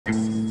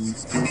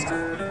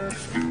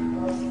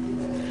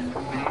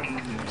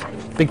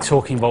Big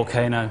Talking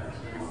Volcano.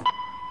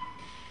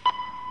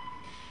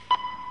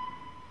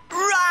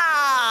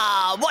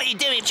 What are you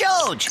doing,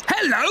 George?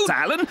 Hello,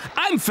 Alan.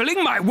 I'm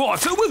filling my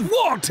water with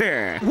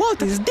water.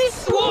 What is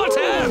this?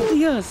 Water!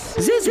 Yes,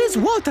 this is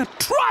water.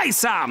 Try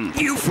some,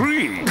 you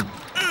freak.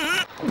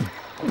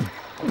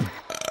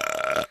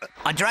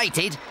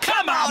 Hydrated?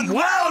 Come on,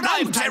 world,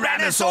 I'm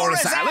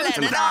Tyrannosaurus Alan,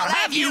 and I'll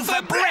have you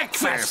for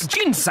breakfast.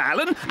 Gin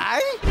Alan?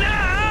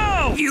 No!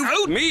 You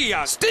owe me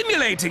a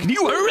stimulating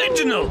new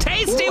original,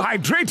 tasty,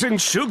 hydrating,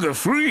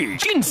 sugar-free,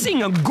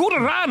 ginseng and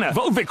guarana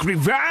Volvic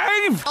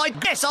Revive. I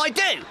guess I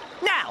do.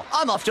 Now,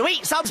 I'm off to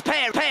eat some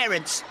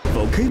parents.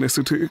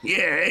 Volcanicity.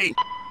 Yay.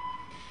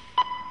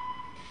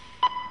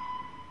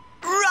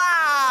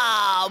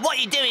 Rah! What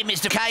are you doing,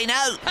 Mr.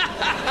 Kano?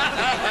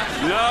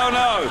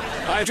 No,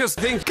 I just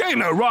think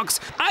Kano rocks.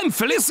 I'm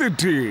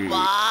Felicity.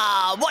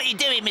 Wow, what are you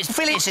doing, Miss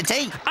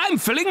Felicity? I'm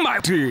filling my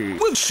tea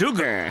with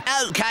sugar.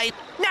 Okay,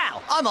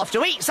 now I'm off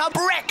to eat some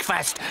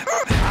breakfast.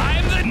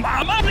 I'm the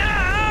mama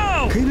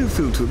now! Kano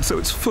filtered, so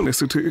it's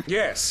Felicity.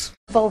 Yes.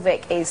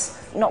 Volvic is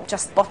not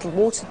just bottled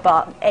water,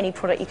 but any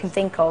product you can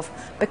think of,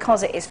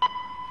 because it is.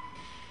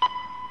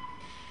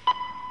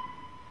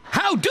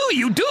 How do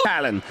you do,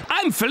 Alan?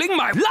 I'm filling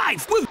my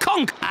life with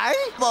conch.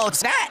 Oh,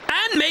 what's that?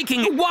 And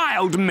making a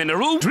wild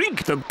mineral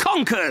drink that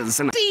conquers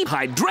and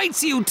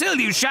dehydrates you till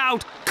you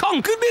shout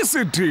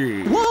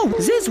conchicity. Wow,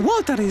 this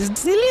water is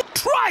delicious.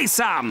 Try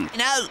some.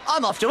 No,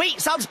 I'm off to eat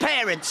some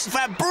parents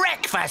for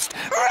breakfast.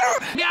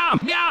 Yum,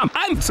 yum.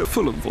 I'm So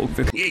full of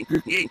Volvic.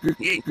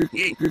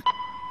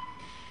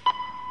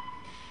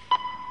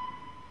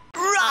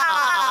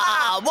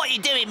 Rah! What are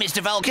you doing,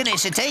 Mr.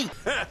 Volcanicity?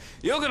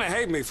 You're gonna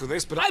hate me for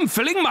this, but I'm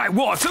filling my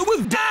water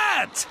with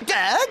dirt.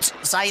 Dirt?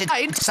 Say it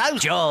ain't so,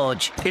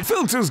 George. It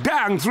filters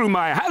down through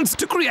my hands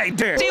to create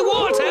dirty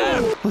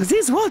water. Oh,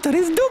 this water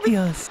is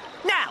dubious.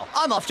 Now,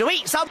 I'm off to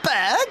eat some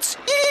birds.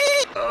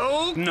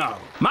 Oh, no.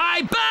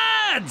 My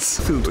birds!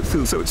 Filled,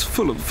 so it's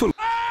full of.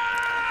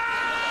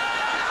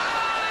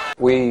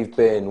 We've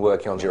been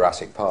working on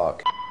Jurassic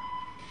Park.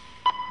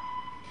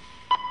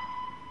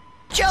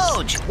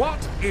 George!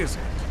 What is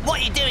it? What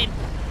are you doing?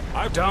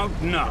 I don't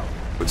know.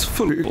 It's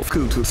fully of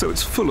filtered, so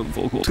it's full of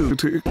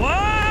volatility.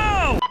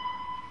 Whoa!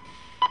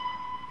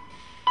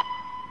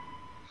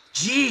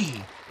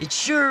 Gee, it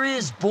sure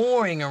is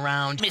boring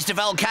around. Mr.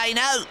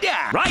 Volcano?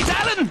 Yeah, right,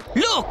 Alan?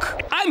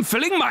 Look, I'm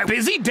filling my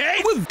busy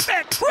day with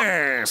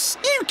Tetris.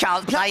 You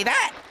can't play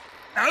that.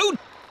 Oh,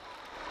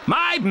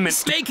 my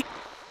mistake.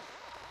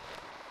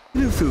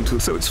 No filter,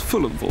 so it's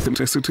full of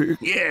authenticity.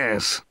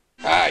 Yes.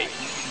 Hey,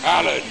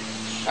 Alan.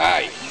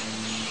 Hey,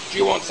 do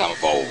you want some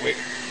Volvic?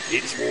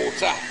 It's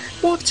water.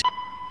 What?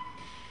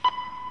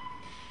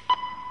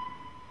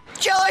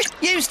 George,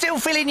 you still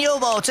filling your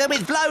water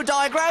with flow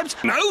diagrams?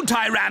 No,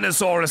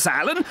 Tyrannosaurus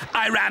Alan.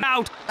 I ran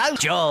out. No,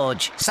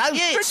 George. So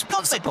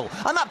irresponsible.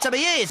 I'm up to my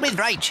ears with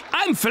rage.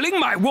 I'm filling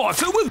my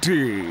water with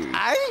tea.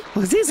 Oh?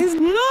 Oh, this is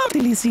not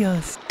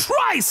delicious.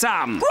 Try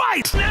some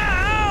right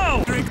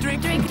now. Drink.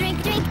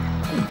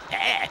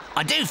 Yeah,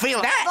 I do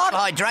feel that. Not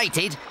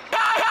hydrated.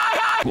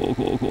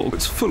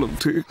 It's full of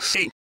tea.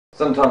 See.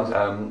 Sometimes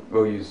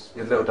we'll use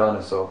a little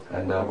dinosaur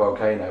and a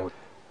volcano,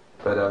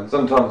 but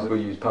sometimes we'll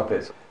use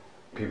puppets.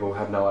 People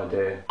have no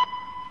idea.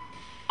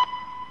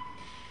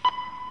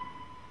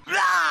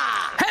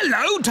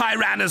 Hello,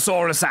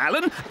 Tyrannosaurus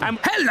Alan.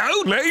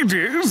 Hello,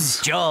 ladies.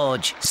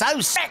 George, so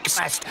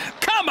sexist.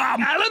 Come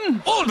on,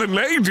 Alan. All the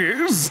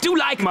ladies do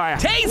like my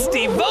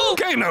tasty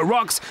volcano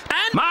rocks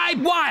and my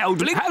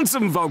wildly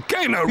handsome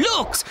volcano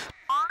looks.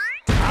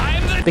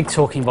 I'm the Big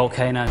Talking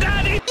Volcano.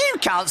 Daddy, you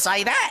can't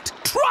say that.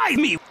 Try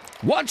me.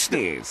 Watch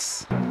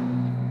this.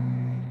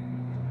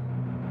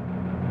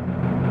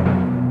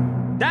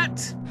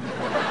 That.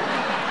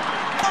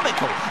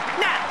 Comical.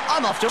 Now,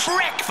 I'm off to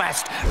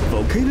breakfast.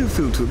 Volcano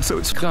filtered, so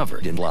it's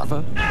Covered in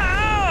lava.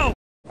 Ow!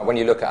 When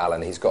you look at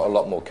Alan, he's got a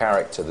lot more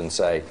character than,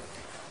 say,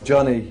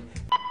 Johnny.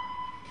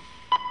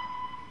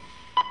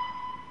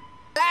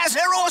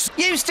 Lazarus,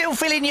 you still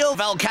filling your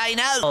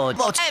volcano? Or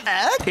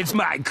whatever? It's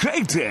my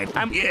crater.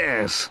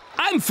 Yes.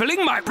 I'm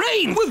filling my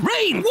brain with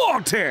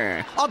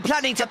rainwater. I'm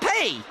planning to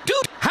pee.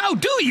 Dude, how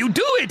do you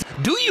do it?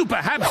 Do you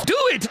perhaps do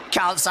it?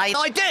 Can't say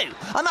I do.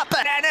 I'm a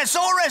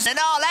bananasaurus and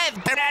I'll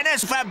have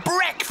bananas for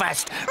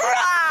breakfast.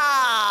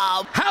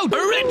 Rah! How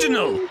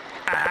original.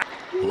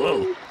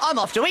 Whoa. I'm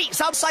off to eat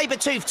some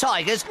saber-toothed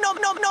tigers. Nom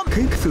nom nom.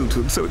 cake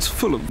filtered, so it's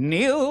full of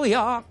New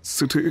York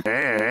city.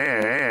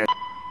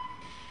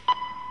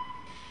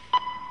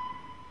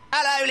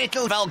 Hello,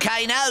 little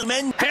volcano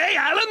man. Hey,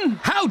 Alan!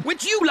 How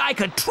would you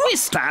like a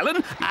twist,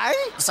 Alan?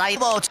 Oh? Say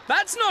what?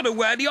 That's not a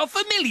word you're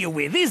familiar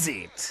with, is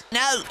it?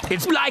 No.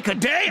 It's like a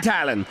date,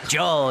 Alan.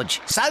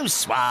 George, so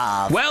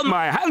suave. Well,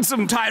 my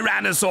handsome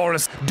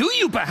Tyrannosaurus, do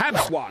you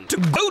perhaps want to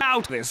go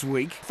out this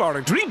week for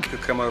a drink?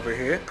 Come over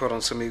here, put on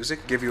some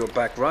music, give you a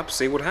back rub,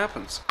 see what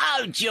happens.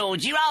 Oh,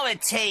 George, you are a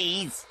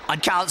tease. I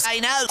can't say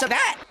no to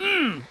that.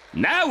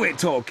 Now we're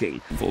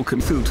talking. Vulcan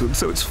filtered,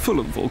 so it's full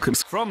of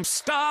volcans. From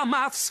star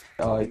maths.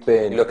 I've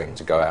been looking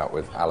to go out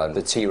with Alan,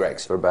 the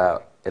T-Rex, for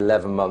about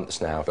 11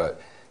 months now,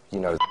 but you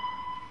know.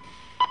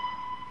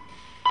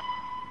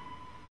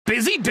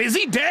 Busy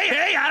day,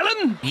 eh,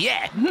 Alan?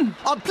 Yeah.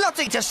 I'm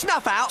plotting to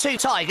snuff out 2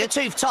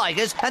 tiger-toothed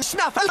tigers and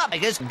snuff out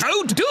tigers.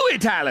 Don't do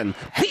it, Alan.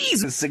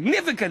 He's a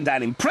significant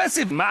and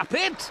impressive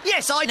Muppet.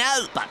 Yes, I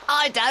know, but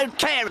I don't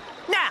care.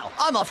 Now,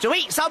 I'm off to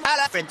eat some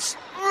elephants.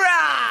 Rah!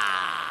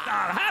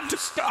 I'll have to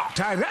stop.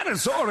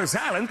 Tyrannosaurus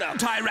Alan, the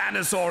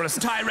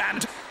Tyrannosaurus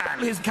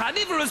and his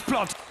carnivorous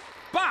plot.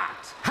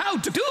 But how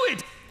to do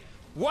it?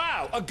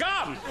 Wow, a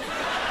gun!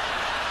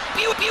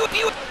 Pew, pew,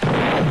 pew!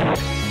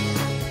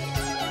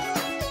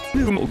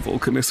 Minimal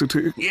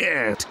volcanicity.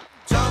 Yeah.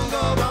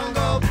 Jungle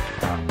bungo.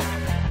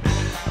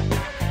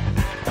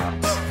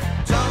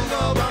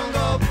 Jungle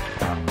bungo.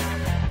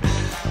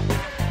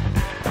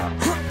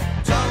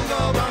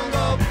 Jungle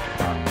bungo.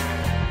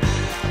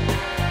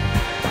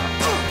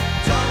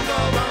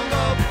 Jungle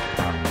bungo.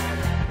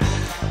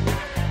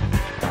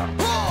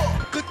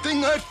 Good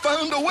thing I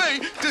found a way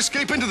to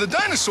escape into the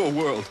dinosaur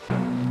world.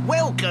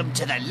 Welcome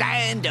to the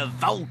land of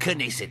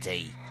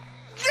volcanicity.